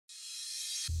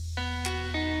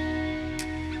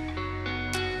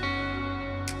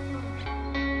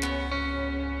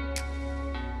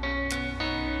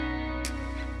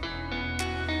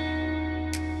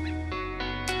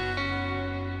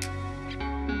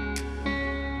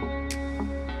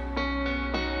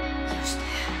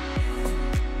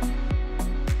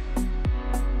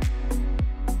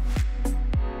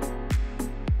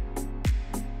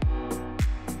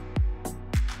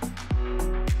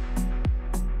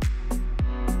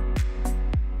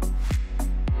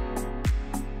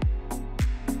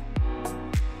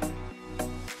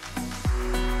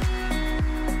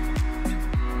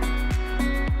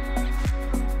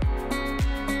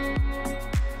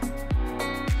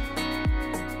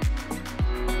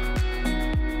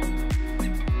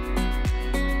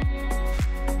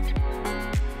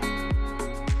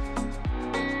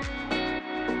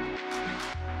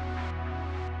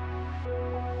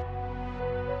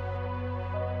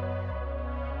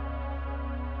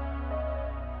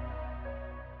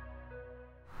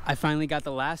I finally got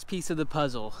the last piece of the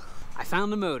puzzle. I found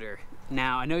the motor.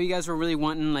 Now, I know you guys were really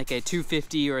wanting like a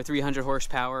 250 or a 300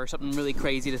 horsepower or something really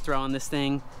crazy to throw on this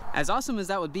thing. As awesome as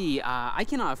that would be, I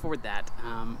cannot afford that.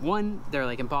 One, they're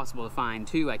like impossible to find.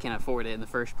 Two, I can't afford it in the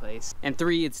first place. And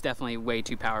three, it's definitely way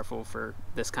too powerful for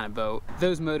this kind of boat.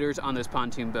 Those motors on those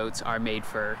pontoon boats are made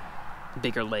for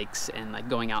bigger lakes and like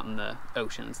going out in the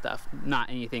ocean and stuff. Not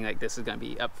anything like this is going to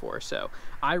be up for. So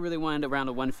I really wanted around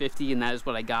a 150, and that is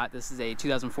what I got. This is a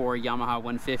 2004 Yamaha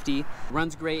 150.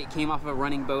 Runs great. It came off of a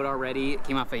running boat already. It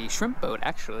came off a shrimp boat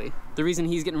actually. The reason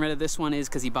he's getting rid of this one is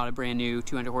because he bought a brand new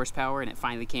 200 horsepower and it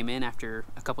finally came in after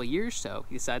a couple of years, so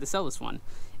he decided to sell this one.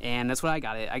 And that's what I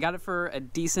got it. I got it for a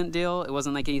decent deal. It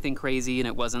wasn't like anything crazy and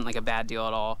it wasn't like a bad deal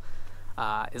at all.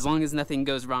 As long as nothing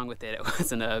goes wrong with it, it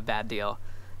wasn't a bad deal.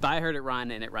 But I heard it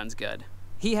run and it runs good.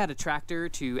 He had a tractor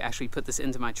to actually put this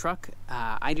into my truck.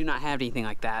 I do not have anything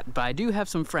like that, but I do have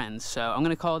some friends. So I'm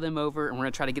gonna call them over and we're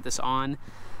gonna try to get this on.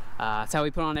 That's how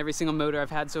we put on every single motor I've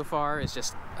had so far. It's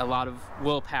just a lot of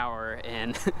willpower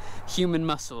and human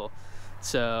muscle.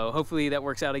 So hopefully that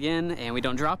works out again and we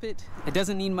don't drop it. It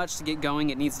doesn't need much to get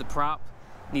going. It needs the prop,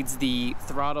 needs the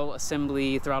throttle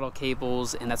assembly, throttle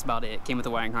cables, and that's about it. Came with the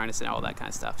wiring harness and all that kind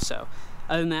of stuff. So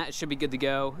other than that, it should be good to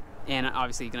go. And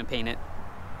obviously you're gonna paint it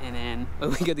and then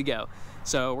we'll be good to go.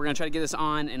 So we're gonna try to get this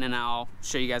on and then I'll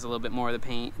show you guys a little bit more of the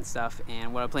paint and stuff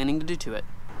and what I'm planning to do to it.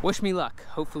 Wish me luck.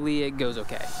 Hopefully it goes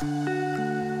okay.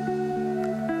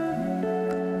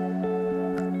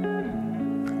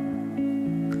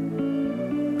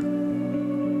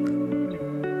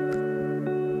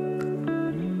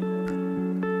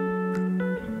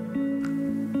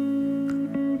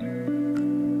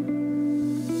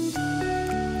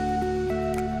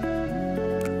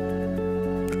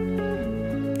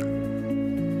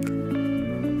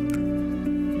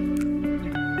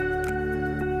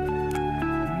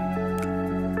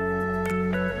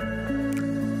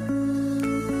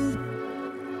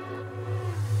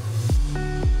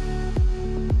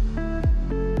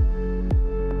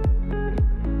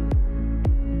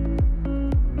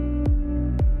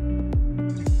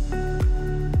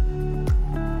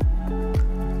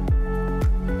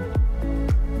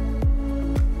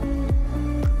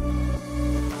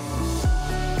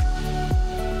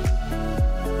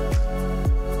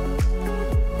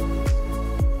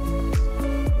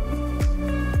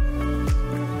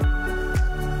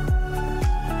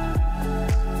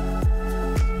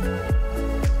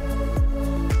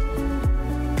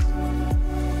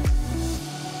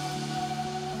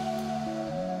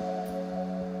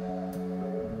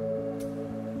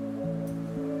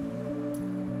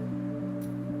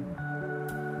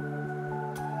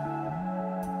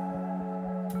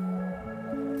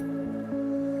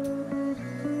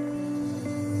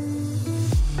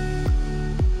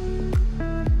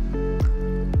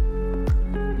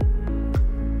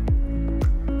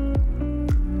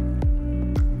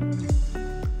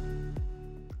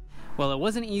 Well, it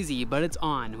wasn't easy, but it's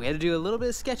on. We had to do a little bit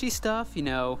of sketchy stuff, you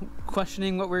know,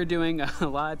 questioning what we were doing a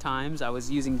lot of times. I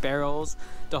was using barrels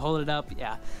to hold it up.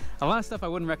 Yeah, a lot of stuff I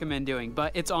wouldn't recommend doing,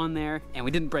 but it's on there and we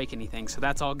didn't break anything, so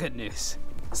that's all good news.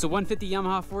 So 150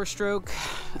 Yamaha 4-stroke,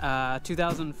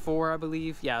 2004, I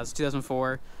believe. Yeah, it was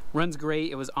 2004. Runs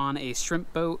great. It was on a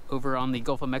shrimp boat over on the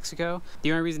Gulf of Mexico.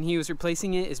 The only reason he was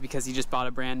replacing it is because he just bought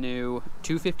a brand new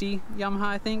 250 Yamaha,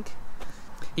 I think.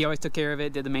 He always took care of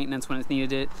it, did the maintenance when it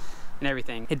needed it, and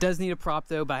everything. It does need a prop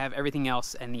though, but I have everything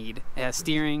else I need. It has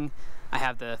steering, I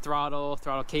have the throttle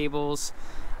cables,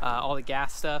 all the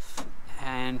gas stuff,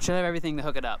 and should have everything to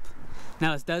hook it up.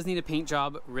 Now this does need a paint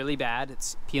job really bad.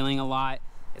 It's peeling a lot.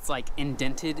 It's like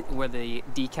indented where the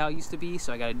decal used to be,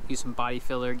 so I gotta use some body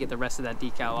filler, get the rest of that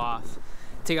decal off,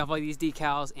 take off all these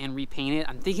decals and repaint it.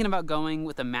 I'm thinking about going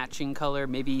with a matching color,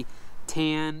 maybe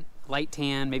tan, light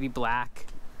tan, maybe black.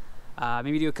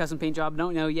 Maybe do a custom paint job,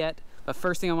 don't know yet. But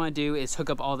first thing I want to do is hook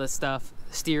up all this stuff,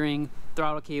 steering,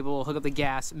 throttle cable, hook up the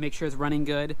gas, make sure it's running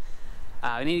good.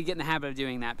 I need to get in the habit of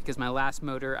doing that because my last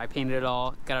motor, I painted it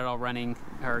all, got it all running,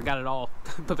 or got it all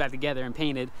put back together and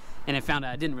painted, and I found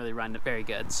out it didn't really run very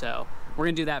good. So we're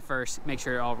gonna do that first, make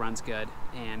sure it all runs good,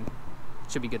 and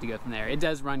it should be good to go from there. It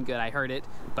does run good, I heard it,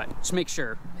 but just make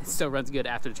sure it still runs good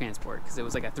after the transport because it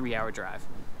was like a 3-hour drive.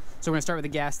 So we're gonna start with the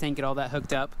gas tank, get all that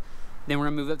hooked up. Then we're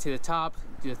gonna move up to the top,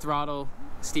 do the throttle,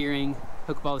 steering,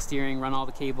 hook up all the steering, run all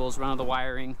the cables, run all the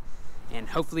wiring, and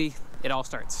hopefully it all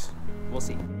starts. We'll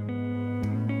see.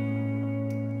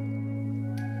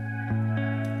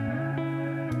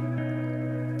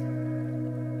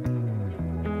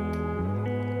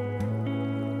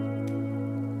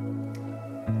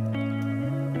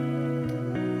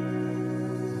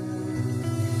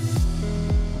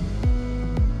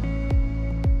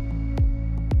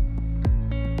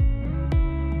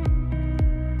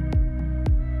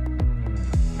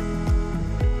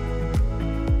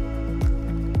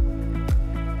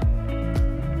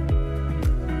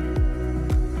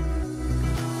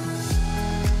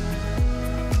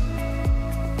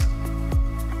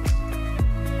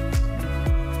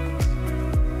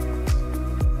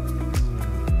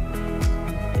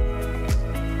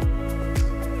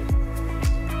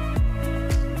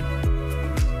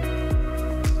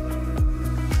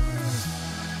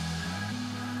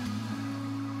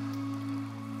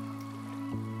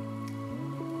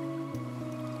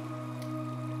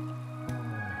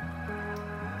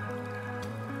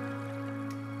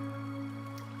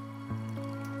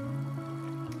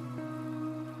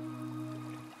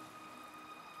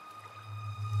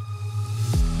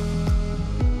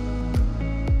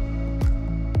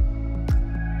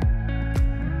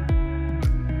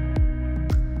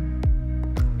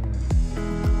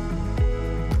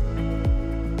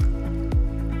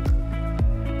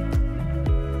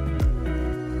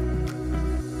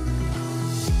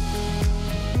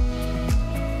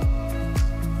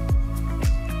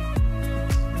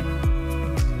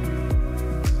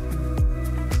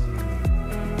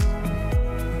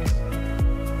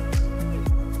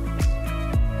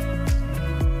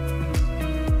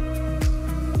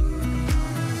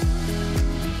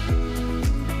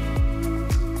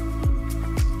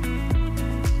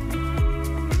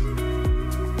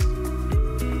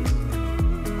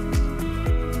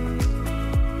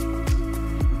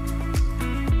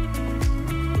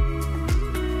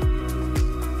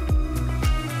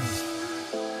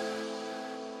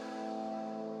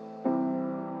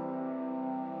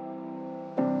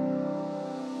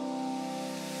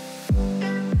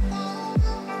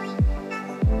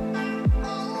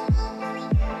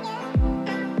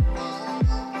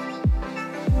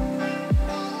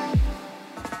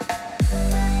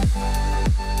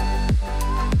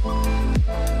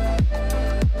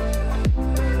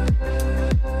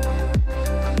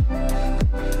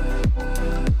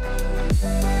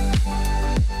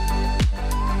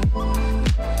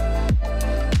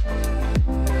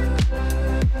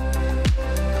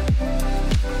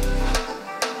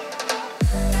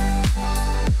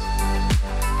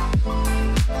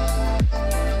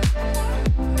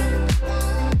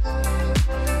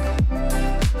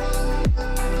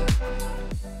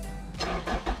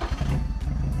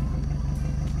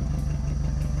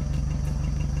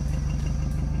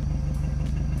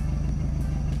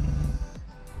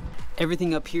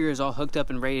 Everything up here is all hooked up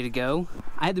and ready to go.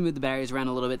 I had to move the batteries around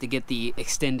a little bit to get the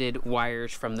extended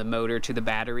wires from the motor to the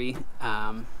battery,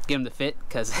 get them to fit,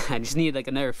 because I just needed like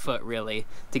another foot really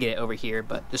to get it over here,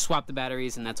 but just swap the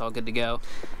batteries and that's all good to go.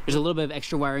 There's a little bit of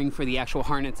extra wiring for the actual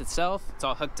harness itself. It's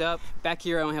all hooked up. Back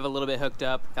here I only have a little bit hooked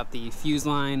up. Got the fuse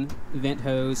line, vent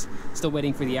hose, still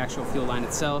waiting for the actual fuel line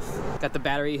itself. Got the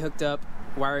battery hooked up,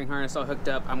 wiring harness all hooked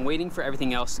up. I'm waiting for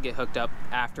everything else to get hooked up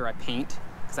after I paint,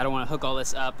 because I don't want to hook all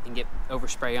this up and get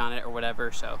overspray on it or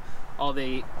whatever. So all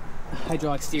the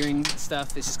hydraulic steering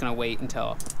stuff is just going to wait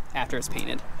until after it's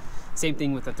painted. Same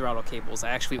thing with the throttle cables.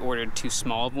 I actually ordered 2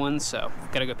 small ones, so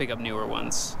gotta go pick up newer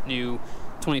ones, new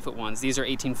 20-foot ones. These are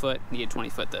 18-foot, need a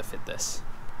 20-foot to fit this.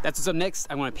 That's what's up next.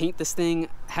 I want to paint this thing.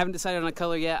 Haven't decided on a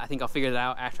color yet. I think I'll figure it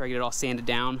out after I get it all sanded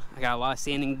down. I got a lot of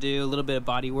sanding to do, a little bit of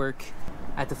body work.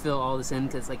 I have to fill all this in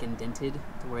because it's like indented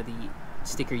to where the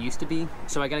sticker used to be.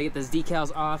 So I gotta get those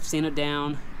decals off, sand it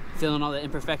down, fill in all the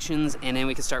imperfections, and then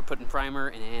we can start putting primer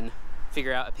and then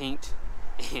figure out a paint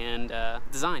and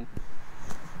design.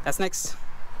 That's next.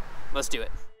 Let's do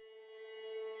it.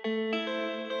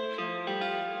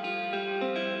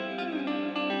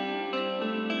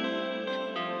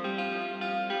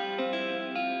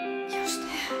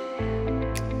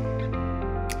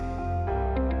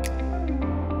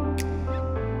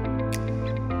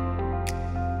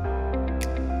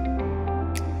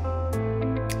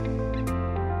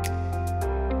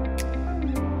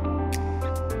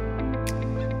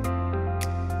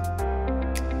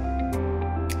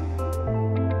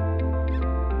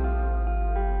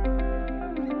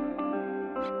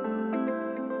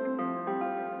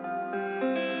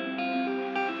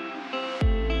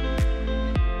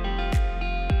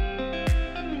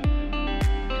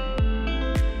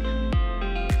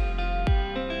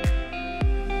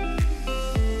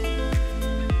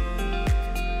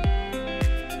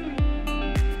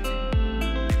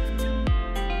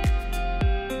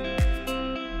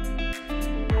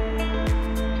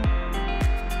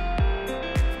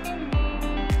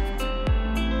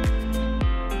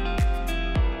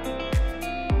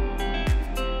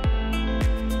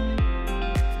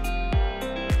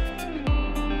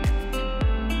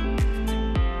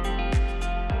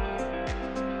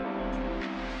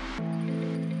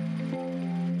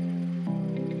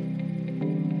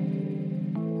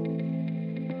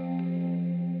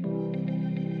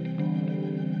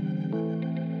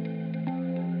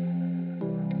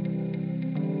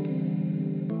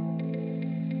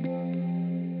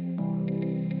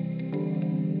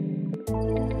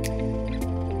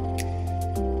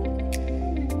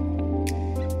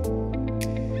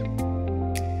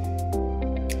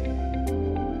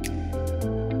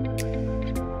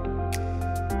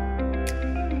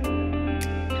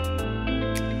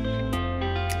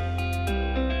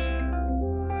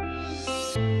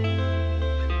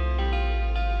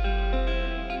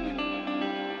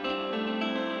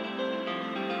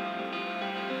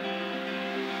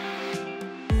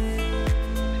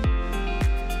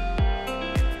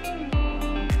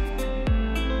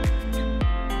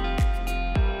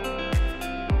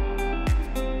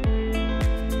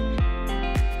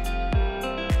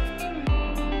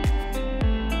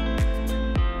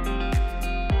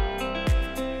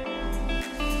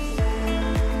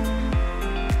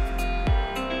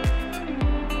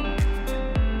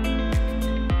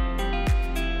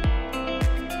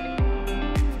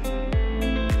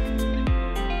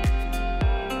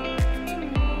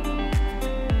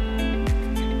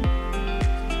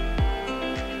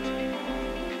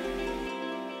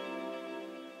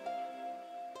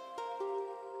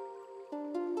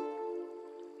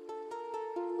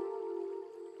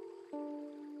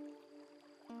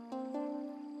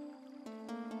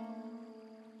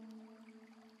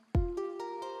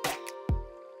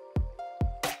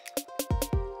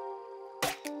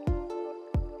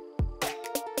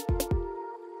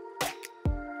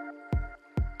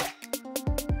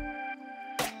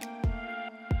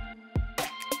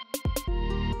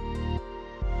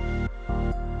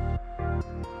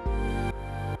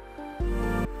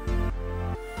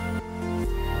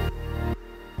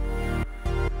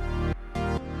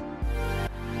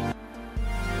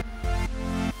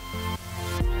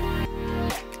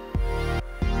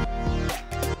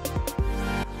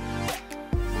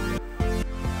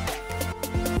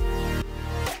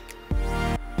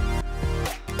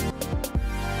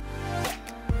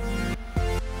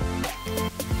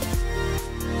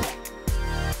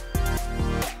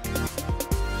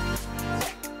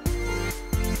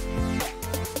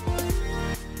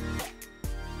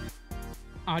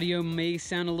 Audio may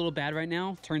sound a little bad right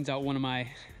now. Turns out one of my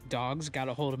dogs got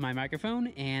a hold of my microphone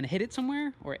and hit it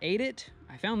somewhere or ate it.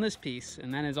 I found this piece,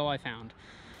 and that is all I found.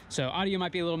 So audio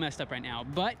might be a little messed up right now,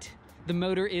 but the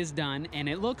motor is done, and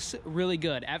it looks really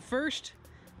good. At first,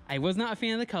 I was not a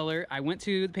fan of the color. I went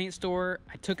to the paint store.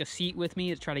 I took a seat with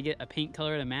me to try to get a paint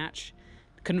color to match.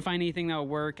 Couldn't find anything that would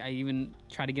work. I even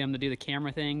tried to get them to do the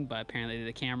camera thing, but apparently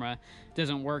the camera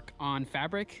doesn't work on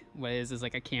fabric. What it is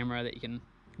like a camera that you can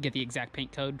get the exact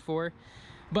paint code for,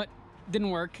 but didn't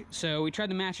work. So we tried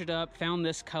to match it up, found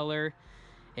this color.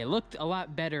 It looked a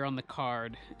lot better on the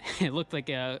card. It looked like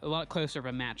a lot closer of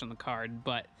a match on the card,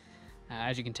 but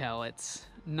as you can tell, it's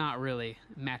not really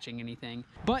matching anything.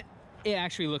 But it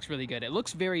actually looks really good. It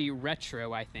looks very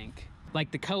retro, I think.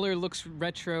 Like the color looks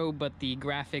retro, but the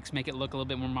graphics make it look a little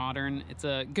bit more modern. It's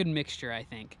a good mixture, I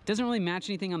think. It doesn't really match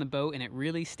anything on the boat, and it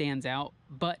really stands out,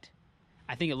 but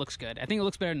I think it looks good. I think it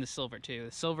looks better than the silver, too.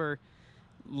 The silver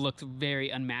looked very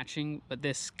unmatching, but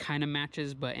this kind of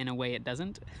matches, but in a way it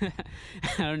doesn't. I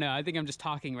don't know. I think I'm just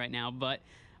talking right now, but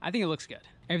I think it looks good.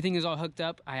 Everything is all hooked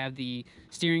up. I have the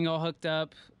steering all hooked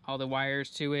up, all the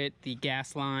wires to it, the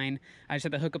gas line. I just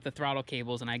had to hook up the throttle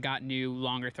cables, and I got new,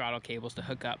 longer throttle cables to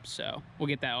hook up, so we'll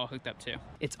get that all hooked up too.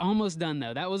 It's almost done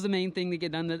though. That was the main thing to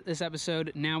get done this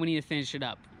episode. Now we need to finish it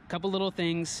up. A couple little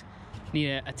things. Need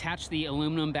to attach the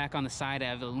aluminum back on the side. I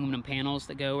have aluminum panels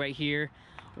that go right here.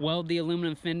 Weld the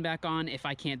aluminum fin back on. If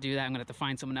I can't do that, I'm gonna have to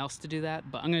find someone else to do that,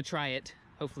 but I'm gonna try it.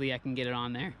 Hopefully I can get it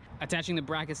on there. Attaching the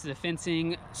brackets to the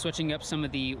fencing, switching up some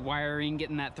of the wiring,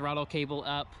 getting that throttle cable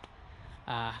up.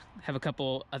 Have a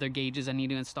couple other gauges I need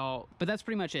to install, but that's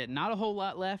pretty much it. Not a whole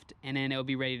lot left, and then it'll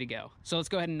be ready to go. So let's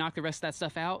go ahead and knock the rest of that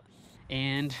stuff out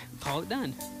and call it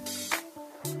done.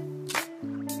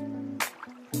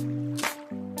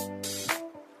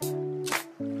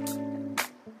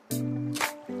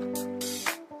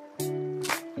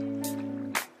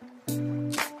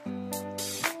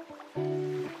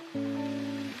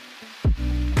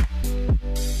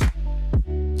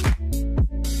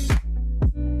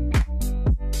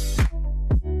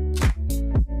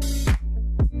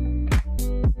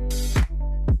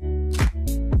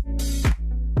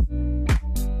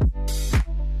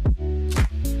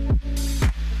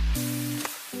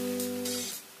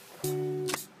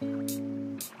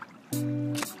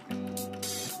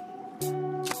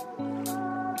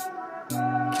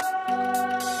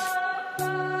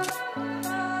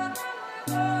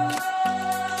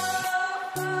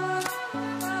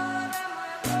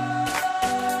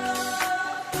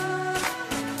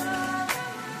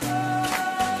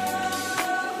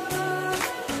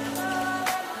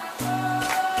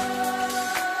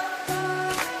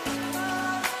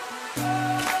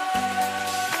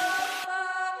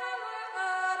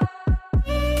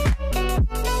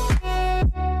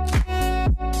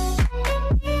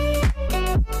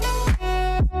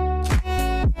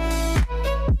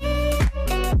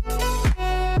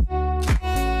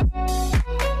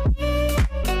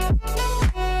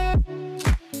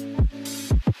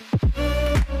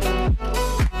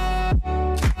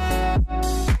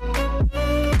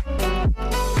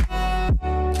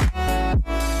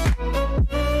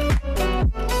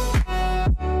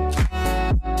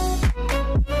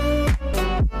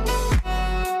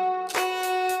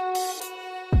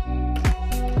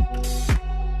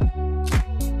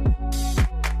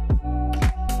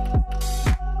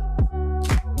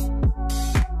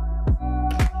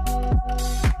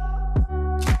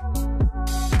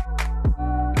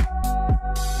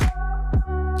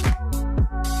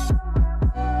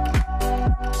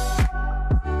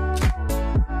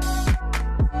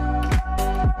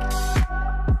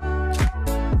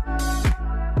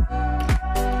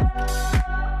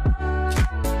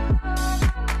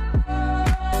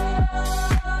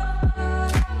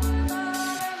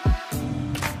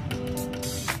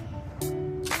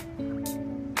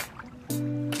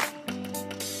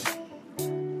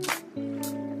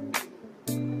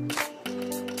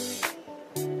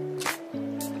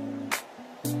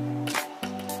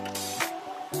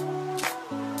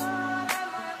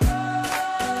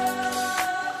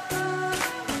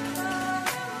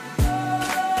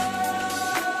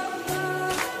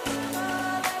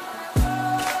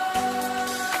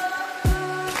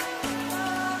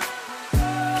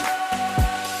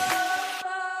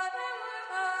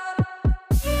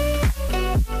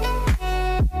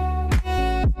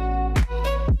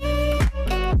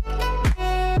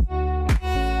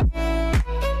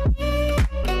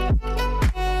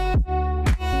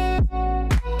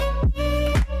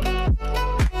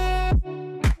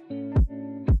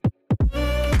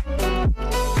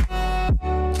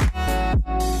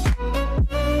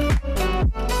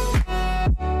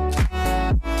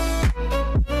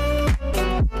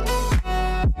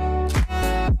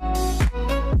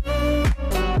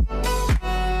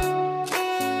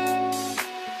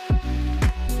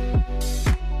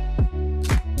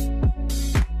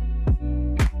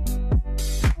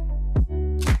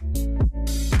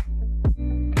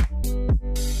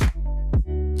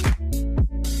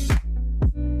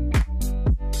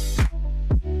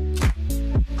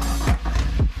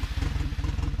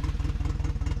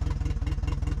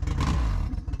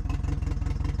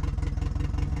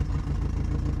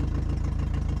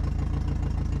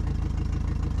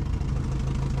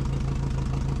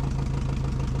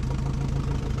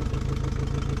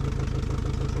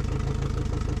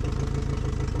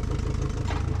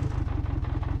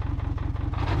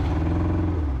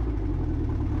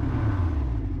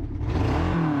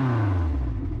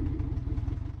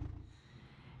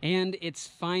 And it's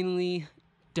finally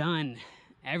done.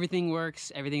 Everything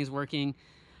works, everything is working.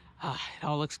 It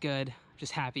all looks good.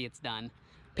 Just happy it's done.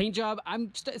 Paint job,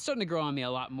 it's starting to grow on me a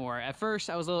lot more. At first,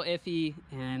 I was a little iffy,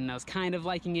 and I was kind of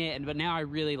liking it, but now I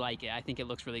really like it. I think it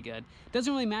looks really good. It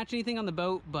doesn't really match anything on the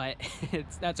boat, but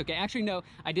that's okay. Actually, no,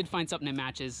 I did find something that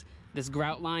matches this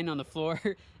grout line on the floor.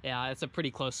 Yeah, it's a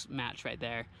pretty close match right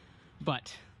there.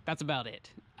 But that's about it.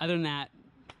 Other than that,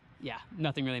 yeah,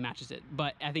 nothing really matches it.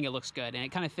 But I think it looks good, and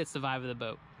it kind of fits the vibe of the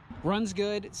boat. Runs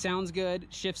good, sounds good,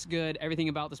 shifts good. Everything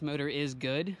about this motor is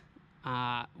good.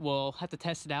 We'll have to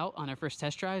test it out on our first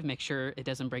test drive, make sure it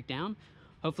doesn't break down.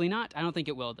 Hopefully not. I don't think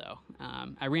it will, though.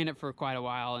 I ran it for quite a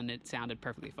while, and it sounded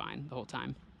perfectly fine the whole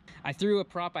time. I threw a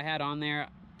prop I had on there.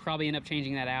 Probably end up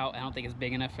changing that out. I don't think it's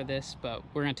big enough for this, but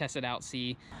we're gonna test it out,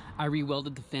 see. I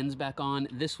re-welded the fins back on.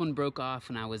 This one broke off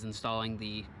when I was installing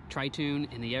the Pontoon,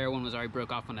 and the other one was already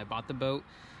broke off when I bought the boat.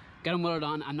 Got them welded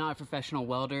on. I'm not a professional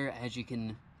welder, as you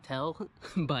can tell,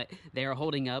 but they are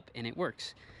holding up and it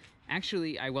works.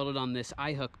 Actually, I welded on this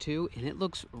eye hook too, and it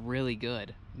looks really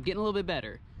good. I'm getting a little bit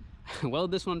better. I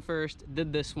welded this one first,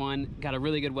 did this one, got a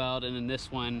really good weld, and then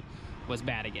this one was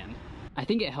bad again. I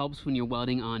think it helps when you're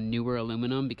welding on newer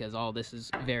aluminum because all this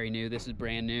is very new. This is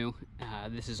brand new.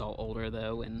 This is all older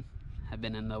though, and have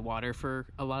been in the water for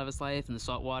a lot of its life, in the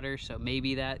salt water, so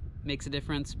maybe that makes a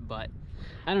difference, but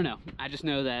I don't know. I just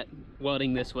know that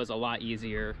welding this was a lot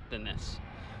easier than this.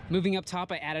 Moving up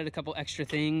top, I added a couple extra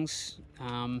things,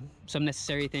 some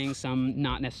necessary things, some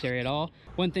not necessary at all.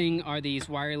 One thing are these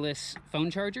wireless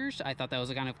phone chargers. I thought that was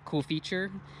a kind of cool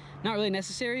feature. Not really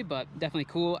necessary, but definitely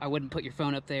cool. I wouldn't put your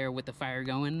phone up there with the fire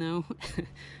going though.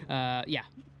 Yeah,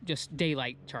 just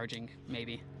daylight charging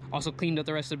maybe. Also cleaned up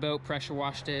the rest of the boat, pressure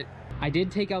washed it. I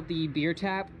did take out the beer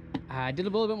tap. I did a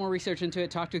little bit more research into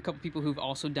it, talked to a couple people who've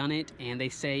also done it, and they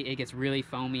say it gets really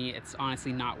foamy. It's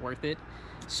honestly not worth it.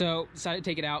 So decided to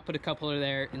take it out, put a coupler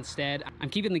there instead. I'm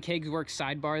keeping the Kegs Works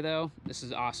sidebar though. This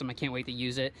is awesome, I can't wait to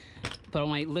use it. Put all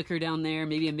my liquor down there,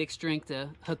 maybe a mixed drink to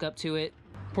hook up to it.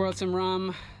 Pour out some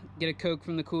rum, get a Coke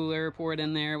from the cooler, pour it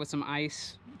in there with some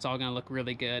ice. It's all gonna look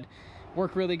really good.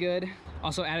 Work really good.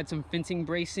 Also added some fencing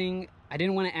bracing. I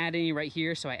didn't want to add any right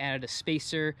here, so I added a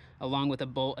spacer along with a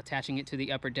bolt attaching it to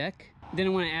the upper deck.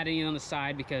 Didn't want to add any on the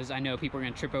side because I know people are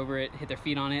going to trip over it, hit their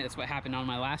feet on it. That's what happened on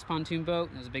my last pontoon boat.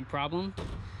 It was a big problem.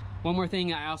 One more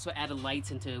thing, I also added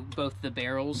lights into both the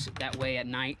barrels. That way at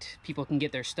night, people can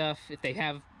get their stuff. If they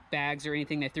have bags or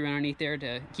anything they threw underneath there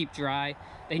to keep dry,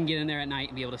 they can get in there at night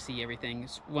and be able to see everything.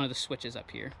 It's one of the switches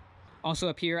up here. Also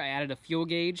up here, I added a fuel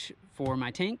gauge for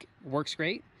my tank. Works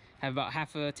great. Have about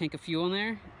half a tank of fuel in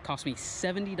there. Cost me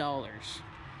 $70.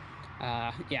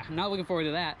 Yeah, I'm not looking forward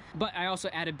to that. But I also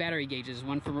added battery gauges,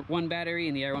 one for one battery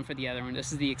and the other one for the other one.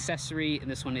 This is the accessory and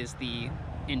this one is the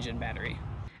engine battery.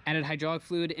 Added hydraulic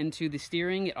fluid into the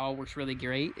steering. It all works really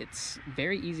great. It's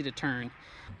very easy to turn.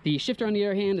 The shifter on the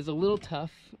other hand is a little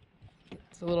tough.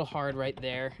 It's a little hard right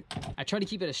there. I tried to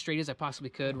keep it as straight as I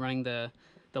possibly could running the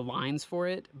lines for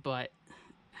it, but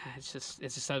it's just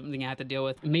something I have to deal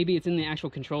with. Maybe it's in the actual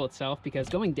control itself because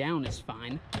going down is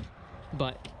fine,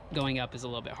 but going up is a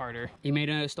little bit harder. You may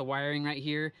notice the wiring right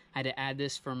here. I had to add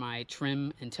this for my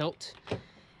trim and tilt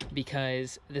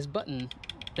because this button,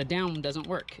 the down doesn't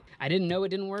work. I didn't know it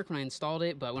didn't work when I installed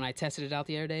it, but when I tested it out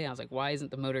the other day, I was like, why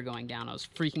isn't the motor going down? I was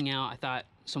freaking out. I thought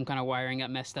some kind of wiring got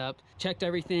messed up. Checked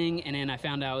everything, and then I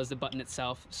found out it was the button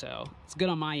itself. So it's good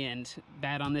on my end,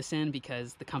 bad on this end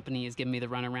because the company is giving me the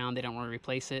runaround. They don't want to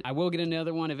replace it. I will get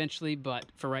another one eventually, but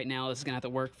for right now, this is gonna have to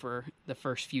work for the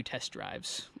first few test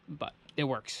drives, but it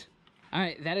works. All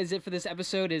right, that is it for this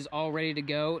episode. It is all ready to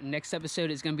go. Next episode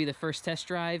is gonna be the first test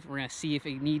drive. We're gonna see if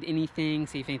we need anything,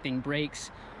 see if anything breaks.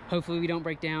 Hopefully we don't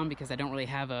break down because I don't really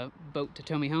have a boat to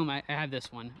tow me home. I have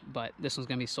this one, but this one's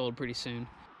gonna be sold pretty soon.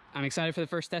 I'm excited for the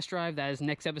first test drive. That is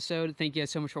next episode. Thank you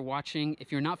guys so much for watching.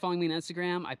 If you're not following me on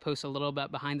Instagram, I post a little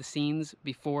bit behind the scenes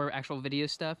before actual video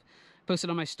stuff. Post it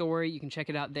on my story. You can check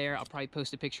it out there. I'll probably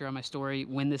post a picture on my story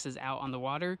when this is out on the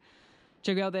water.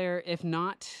 Check it out there. If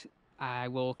not, I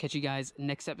will catch you guys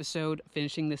next episode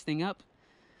finishing this thing up.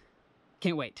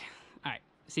 Can't wait. All right.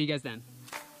 See you guys then.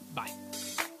 Bye.